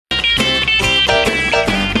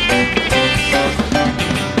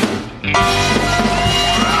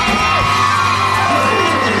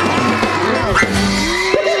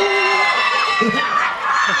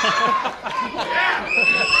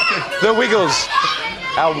The Wiggles,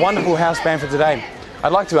 our wonderful house band for today.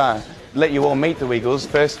 I'd like to let you all meet the Wiggles.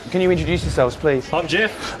 First, can you introduce yourselves, please? I'm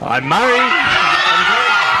Jeff. I'm Murray.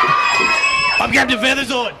 I'm Captain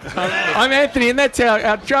Feathersword. I'm Anthony, and that's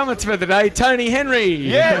our drummer for the day, Tony Henry.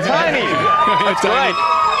 Yeah, Tony. That's great.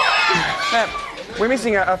 Now, we're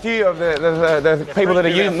missing a few of the people that are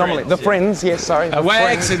used normally. The friends, yes, sorry.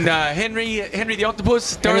 Wags and Henry the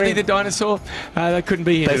octopus, Dorothy the dinosaur. They couldn't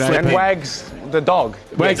be here today. And Wags the dog.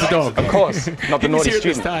 Wags the dog. Of course, not the naughty He was here at the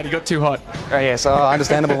student. start, he got too hot. Oh, yes,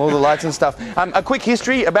 understandable, all the lights and stuff. A quick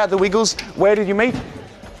history about the Wiggles. Where did you meet?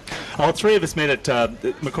 Oh, three of us met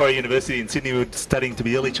at Macquarie University in Sydney. We were studying to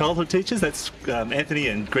be early childhood teachers. That's Anthony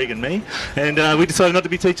and Greg and me. And we decided not to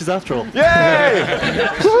be teachers after all. Yay!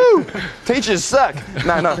 Woo! Teachers suck.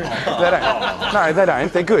 No, they don't. No, they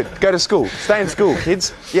don't. They're good. Go to school. Stay in school,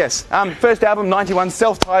 kids. Yes. First album, 91,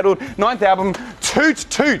 self-titled. Ninth album, Toot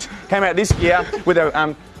Toot, came out this year with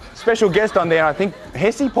a special guest on there, I think.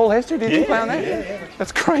 Paul Hester, did he play on that? Yeah.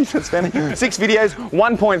 That's great. That's fantastic. 6 videos,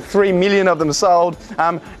 1.3 million of them sold.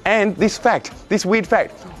 And this weird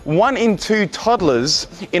fact, 1 in 2 toddlers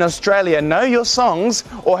in Australia know your songs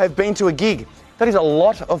or have been to a gig. That is a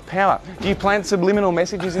lot of power. Do you plant subliminal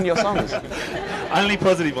messages in your songs? Only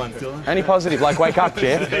positive ones, Dylan. Only positive, like wake up,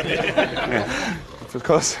 Jeff. Yeah. Of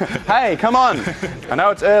course. Hey, come on. I know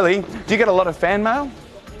it's early. Do you get a lot of fan mail?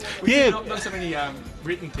 Yeah. Not so many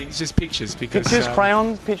written things, just pictures. Because, Pictures,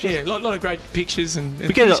 crayons, pictures? Yeah, a lot of great pictures. And We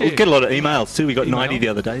get a lot of emails too. We got 90 the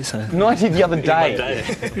other day. So 90 the other day.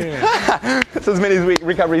 That's as many as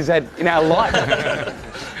Recovery's had in our life.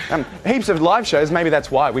 Heaps of live shows. Maybe that's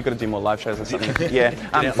why we've got to do more live shows or something. Yeah.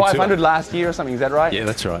 500 last year or something. Is that right? Yeah,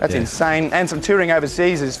 that's right. That's insane. And some touring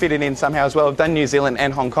overseas is fitted in somehow as well. We've done New Zealand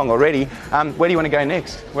and Hong Kong already. Where do you want to go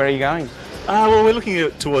next? Where are you going? Well, we're looking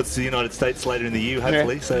towards the United States later in the year,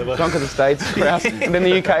 hopefully. Yeah. So Gone to the States, and then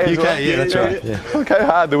the UK as well. Yeah, that's right. Yeah. Okay,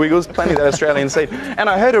 hard, the Wiggles, plenty of that Australian seed. And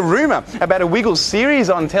I heard a rumour about a Wiggles series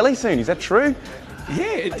on telly soon. Is that true?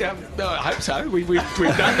 Yeah, I hope so. We've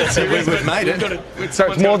done the series. We've made it.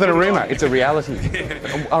 So it's more than a rumour, it's a reality.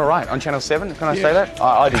 All right, on Channel 7, can I say that?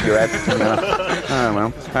 I did your ad.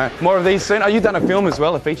 Oh, well. More of these soon. Oh, you've done a film as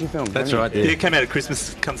well, a feature film. That's right. Yeah, it came out at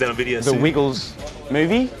Christmas, comes out on video The soon. Wiggles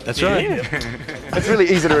movie. That's right. It's really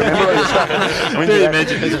easy to remember.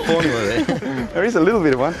 There's a formula there. There is a little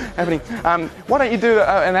bit of one happening. Why don't you do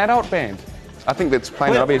an adult band? I think that's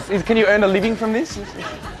plain obvious. Can you earn a living from this?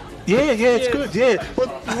 Yeah, it's good. Yeah,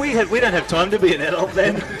 well, we don't have time to be an adult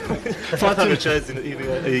then. 500 shows in a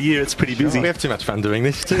year, it's pretty busy. We have too much fun doing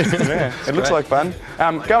this too. Yeah, it looks like fun.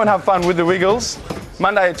 Go and have fun with the Wiggles.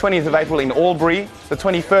 Monday, 20th of April in Albury, the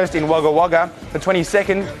 21st in Wagga Wagga, the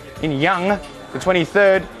 22nd in Young, the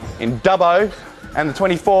 23rd in Dubbo, and the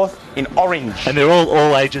 24th in Orange. And they're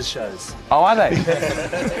all ages shows. Oh, are they?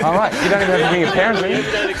 All right. You don't even have to bring your parents with you?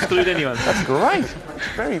 We don't exclude anyone. That's great.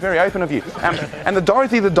 Very, very open of you. And the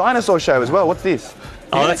Dorothy the Dinosaur show as well. What's this?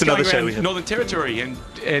 Oh, that's another going show around we have. Northern Territory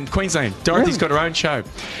and Queensland. Dorothy's got her own show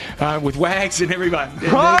with Wags and everyone. And they're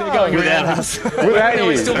going Without around. us. Without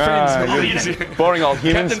We're you. still friends. Boring old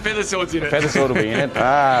humans. Captain Feathersword's in it. Feathersword will be in it.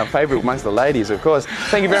 Favourite amongst the ladies, of course.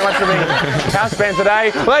 Thank you very much for being house band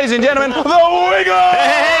today. Ladies and gentlemen, the Wiggles!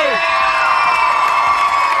 Hey!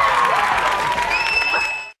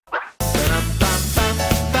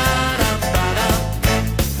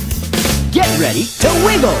 Get ready to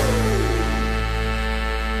wiggle!